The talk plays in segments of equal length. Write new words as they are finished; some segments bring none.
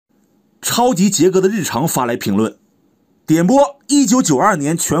超级杰哥的日常发来评论，点播1992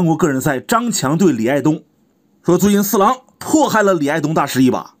年全国个人赛张强对李艾东，说最近四郎迫害了李艾东大师一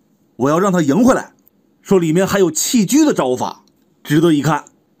把，我要让他赢回来，说里面还有弃车的招法，值得一看。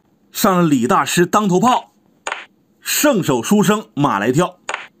上了李大师当头炮，圣手书生马来跳，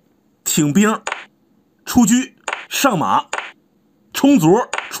挺兵出车上马，冲卒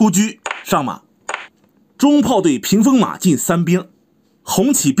出车上马，中炮对屏风马进三兵，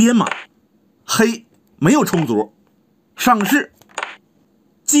红起边马，黑没有冲卒，上士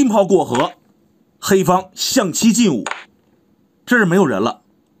进炮过河，黑方象棋进五，这是没有人了。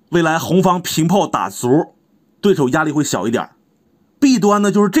未来红方平炮打卒，对手压力会小一点。弊端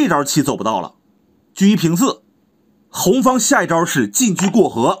呢就是这招棋走不到了，车一平四，红方下一招是进车过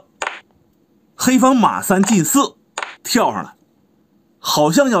河，黑方马三进四跳上来，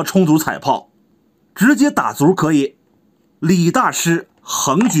好像要冲卒踩炮，直接打卒可以。李大师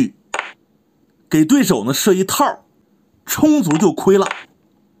横车，给对手呢设一套，冲卒就亏了，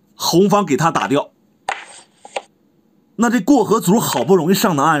红方给他打掉。那这过河卒好不容易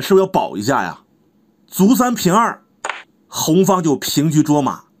上的岸，是不是要保一下呀？卒三平二，红方就平车捉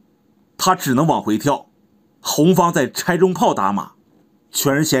马，他只能往回跳，红方在拆中炮打马，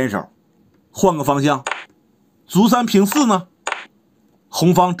全是先手。换个方向，卒三平四呢，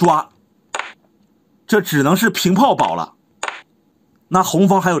红方抓，这只能是平炮保了。那红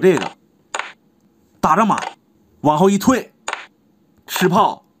方还有这个，打着马往后一退，吃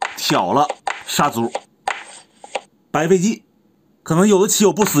炮挑了杀卒，白飞机。可能有的棋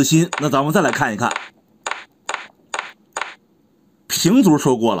友不死心，那咱们再来看一看。平卒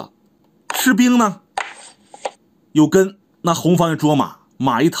说过了，吃兵呢有根，那红方就捉马，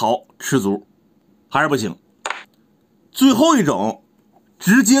马一逃吃卒，还是不行。最后一种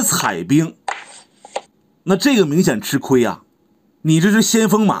直接踩兵，那这个明显吃亏啊。你这是先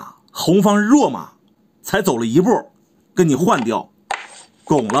锋马，红方弱马，才走了一步跟你换掉，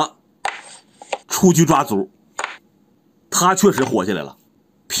拱了，出车抓卒，他确实活下来了。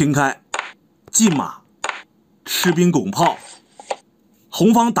平开进马吃兵拱炮，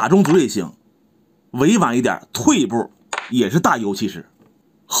红方打中卒也行，委婉一点退一步也是大优。其实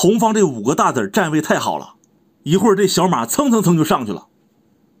红方这5个大子站位太好了，一会儿这小马蹭蹭蹭就上去了。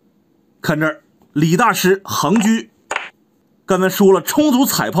看这儿李大师横车，刚才说了冲卒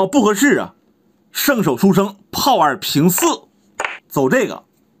踩炮不合适啊，圣手书生炮二平四，走这个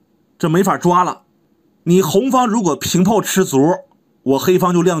这没法抓了。你红方如果平炮吃卒，我黑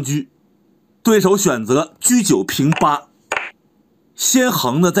方就亮车，对手选择车九平八，先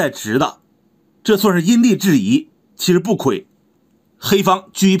横的再直的，这算是因地制宜，其实不亏。黑方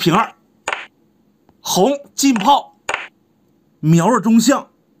车一平二，红进炮瞄着中象，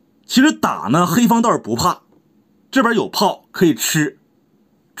其实打呢黑方倒是不怕，这边有炮可以吃，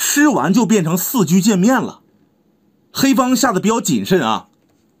吃完就变成4车见面了。黑方下的比较谨慎啊，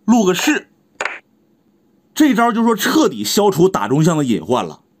录个士，这招就说彻底消除打中象的隐患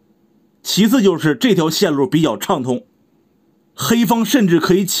了。其次就是这条线路比较畅通，黑方甚至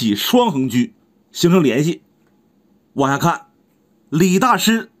可以起双横车形成联系。往下看，李大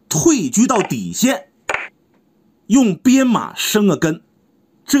师退车到底线，用边马生个根，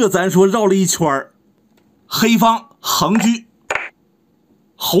这咱说绕了一圈。黑方横车，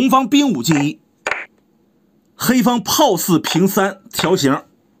红方兵5进1，黑方炮4平3条形，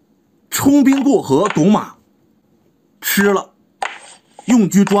冲兵过河拱马吃了，用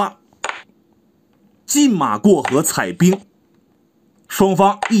车抓，进马过河踩兵，双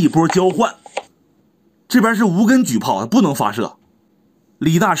方一波交换。这边是无根举炮，不能发射。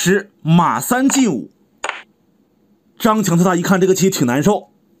李大师马3进5，张强他一看这个棋挺难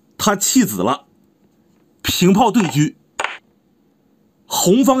受，他弃子了，平炮对车。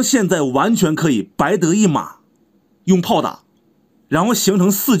红方现在完全可以白得一马，用炮打，然后形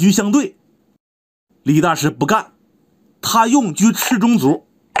成4车相对。李大师不干，他用车吃中卒。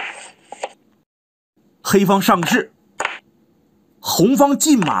黑方上士，红方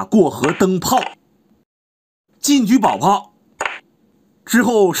进马过河登炮，进车保炮之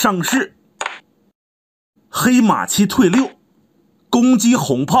后上士，黑马7退6，攻击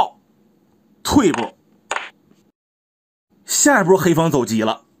红炮退步。下一波黑方走急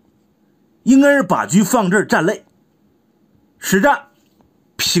了，应该是把车放这儿站肋，实战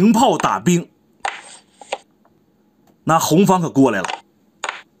平炮打兵，那红方可过来了。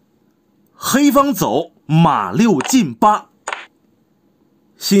黑方走马6进8，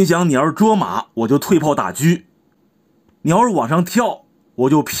心想你要是捉马我就退炮打车，你要是往上跳我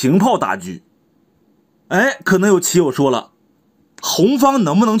就平炮打车。哎，可能有棋友说了，红方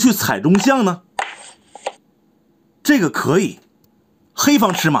能不能去踩中象呢？这个可以，黑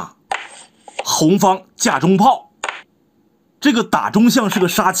方吃马，红方架中炮，这个打中象是个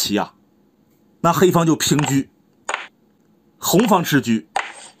杀棋啊，那黑方就平车，红方吃车，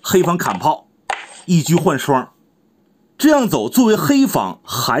黑方砍炮，一车换双，这样走作为黑方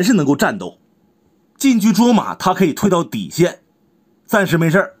还是能够战斗。进车捉马，他可以退到底线，暂时没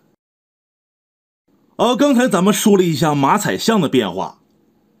事儿。刚才咱们说了一下马踩象的变化，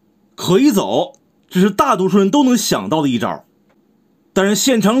可以走，这是大多数人都能想到的一招。但是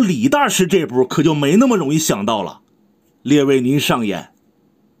现场李大师这步可就没那么容易想到了，列位您上眼，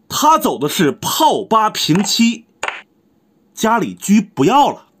他走的是炮8平7，家里车不要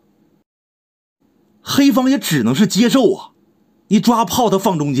了。黑方也只能是接受啊，你抓炮他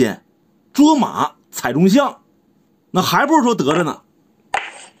放中间，捉马踩中象，那还不如说得着呢。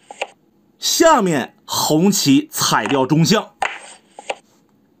下面红棋踩掉中象，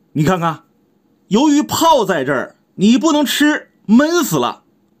你看看，由于炮在这儿，你不能吃，闷死了。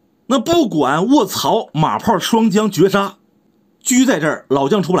那不管卧槽马炮双将绝杀，车在这儿老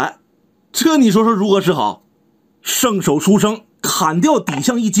将出不来，这你说说如何是好？圣手书生砍掉底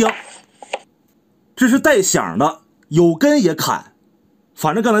象一将，这是带响的，有根也砍，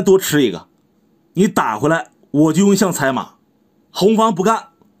反正刚才多吃一个，你打回来我就用象踩马。红方不干，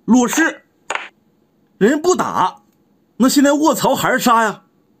落士，人不打，那现在卧槽还是杀呀。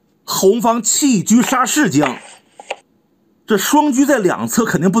红方弃车杀士将，这双车在两侧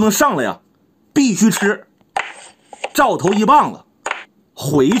肯定不能上来呀，必须吃。照头一棒子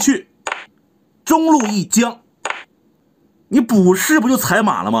回去，中路一将，你补士不就踩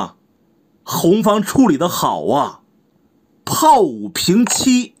马了吗？红方处理的好啊，炮5平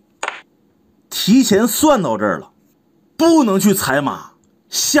7，提前算到这儿了，不能去踩马，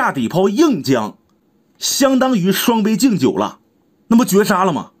下底炮硬将，相当于双杯敬酒了，那不绝杀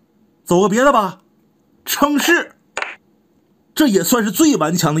了吗？走个别的吧，称士，这也算是最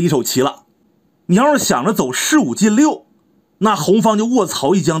顽强的一手棋了。你要是想着走士5进6，那红方就卧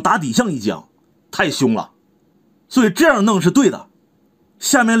槽一将打底象一将，太凶了，所以这样弄是对的。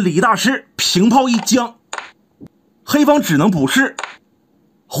下面李大师平炮一将，黑方只能补士，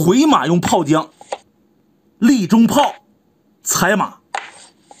回马用炮将，立中炮踩马。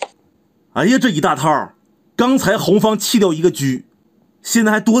哎呀，这一大套，刚才红方弃掉一个车，现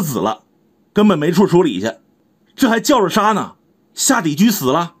在还多子了，根本没处说理去，这还叫着杀呢，下底车死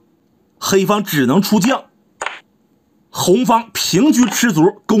了，黑方只能出将，红方平车吃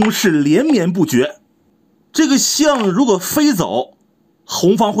卒，攻势连绵不绝。这个象如果飞走，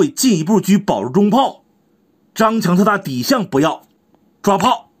红方会进一步车保住中炮，张强他底象不要，抓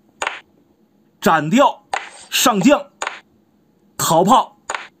炮斩掉上将逃炮。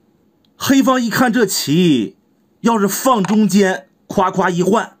黑方一看这棋要是放中间夸夸一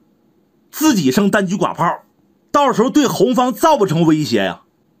换，自己剩单车寡炮，到时候对红方造不成威胁呀。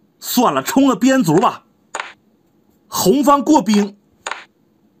算了，冲个边卒吧。红方过兵，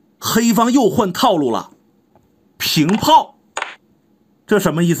黑方又换套路了，平炮，这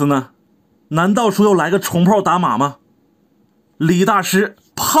什么意思呢？难道说要来个重炮打马吗？李大师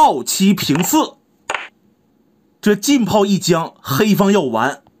炮7平4，这进炮一将，黑方要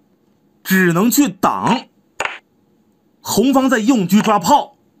完，只能去挡。红方在用车抓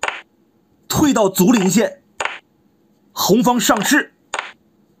炮，退到卒临线，红方上士，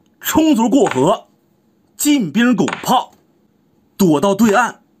冲卒过河，进兵拱炮，躲到对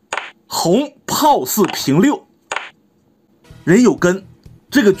岸，红炮4平6，人有根，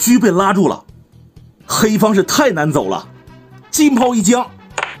这个车被拉住了，黑方是太难走了，进炮一将，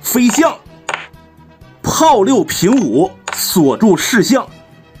飞象，炮6平5，锁住士象，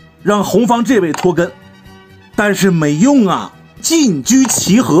让红方这位脱根，但是没用啊，进车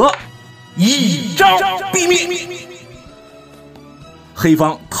齐合，一招毙命。黑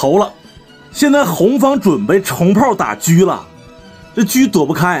方投了，现在红方准备重炮打车了，这车躲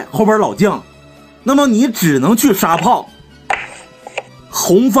不开，后边老将，那么你只能去杀炮。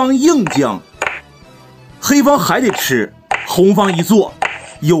红方硬将，黑方还得吃，红方一做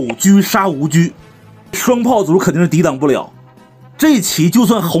有车杀无车，双炮卒肯定是抵挡不了。这棋就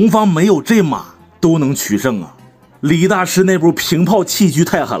算红方没有这马都能取胜啊！李大师那步平炮弃车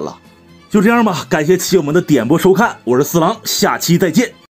太狠了。就这样吧，感谢棋友们的点播收看，我是四郎，下期再见。